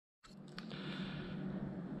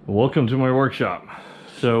Welcome to my workshop.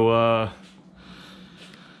 So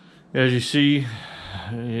as you see,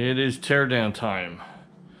 it is teardown time.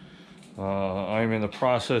 I'm in the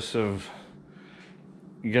process of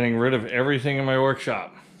getting rid of everything in my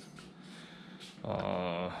workshop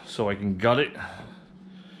so I can gut it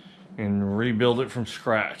and rebuild it from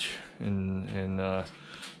scratch and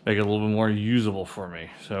make it a little bit more usable for me.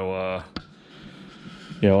 So I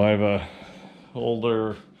have a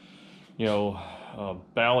older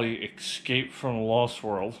Bally Escape from the Lost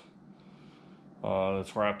World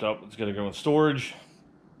that's wrapped up. It's gonna go in storage,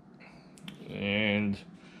 and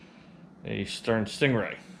a Stern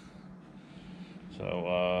Stingray.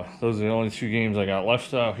 So those are the only two games I got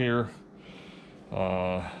left out here.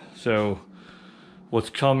 So what's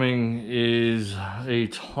coming is a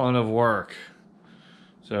ton of work.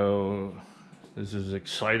 So this is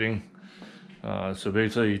exciting. So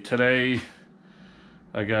basically today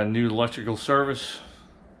I got a new electrical service.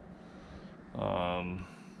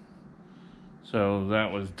 So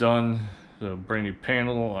that was done. The brand new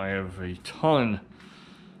panel. I have a ton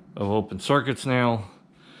of open circuits now,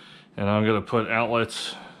 and I'm gonna put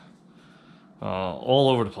outlets all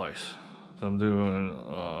over the place. So I'm doing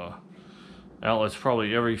outlets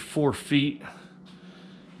probably every 4 feet,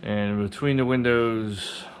 and between the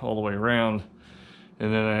windows all the way around.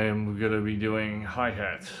 And then I'm gonna be doing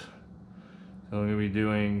hi-hats. So I'm gonna be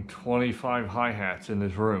doing 25 hi-hats in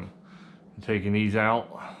this room. I'm taking these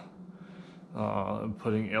out, and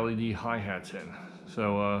putting LED hi-hats in.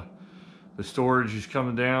 So the storage is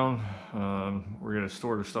coming down. We're gonna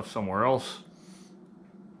store the stuff somewhere else.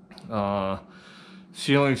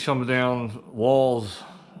 Ceiling's coming down, walls,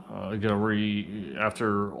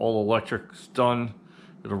 after all electric's done,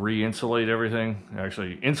 it'll re-insulate everything.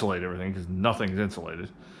 Actually insulate everything because nothing's insulated.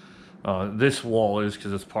 This wall is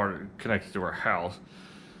because it's connected to our house.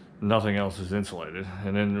 Nothing else is insulated.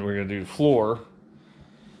 And then we're gonna do floor.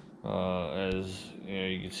 As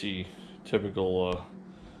you can see, typical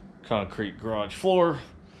concrete garage floor.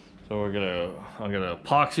 So I'm gonna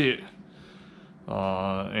epoxy it.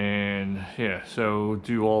 And yeah, so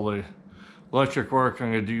do all the electric work.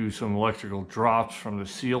 I'm gonna do some electrical drops from the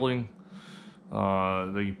ceiling.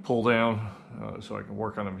 They pull down so I can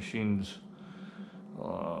work on the machines,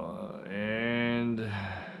 and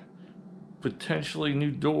potentially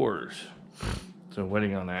new doors. So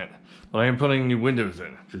waiting on that. But I am putting new windows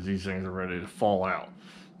in because these things are ready to fall out.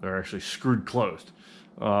 They're actually screwed closed.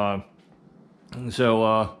 Yeah,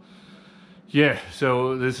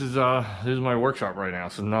 so this is my workshop right now.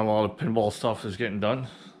 So not a lot of pinball stuff is getting done.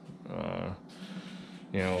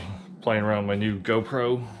 Playing around with my new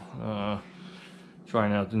GoPro,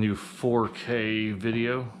 trying out the new 4K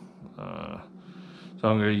video. So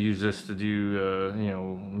I'm going to use this to do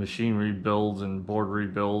machine rebuilds and board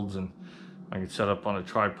rebuilds, and I can set up on a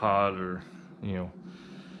tripod or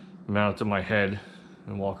mount it to my head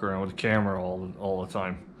and walk around with the camera all the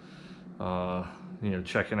time.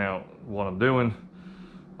 Checking out what I'm doing.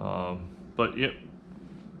 But yep,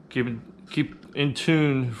 keep in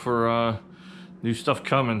tune for new stuff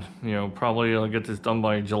coming. Probably I'll get this done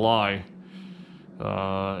by July,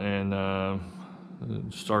 and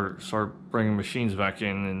start bringing machines back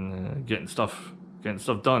in and getting stuff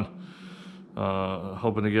done.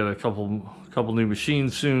 Hoping to get a couple new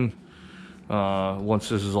machines soon once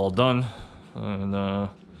this is all done. And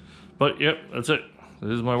but yep, that's it.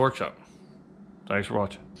 This is my workshop. Thanks for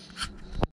watching.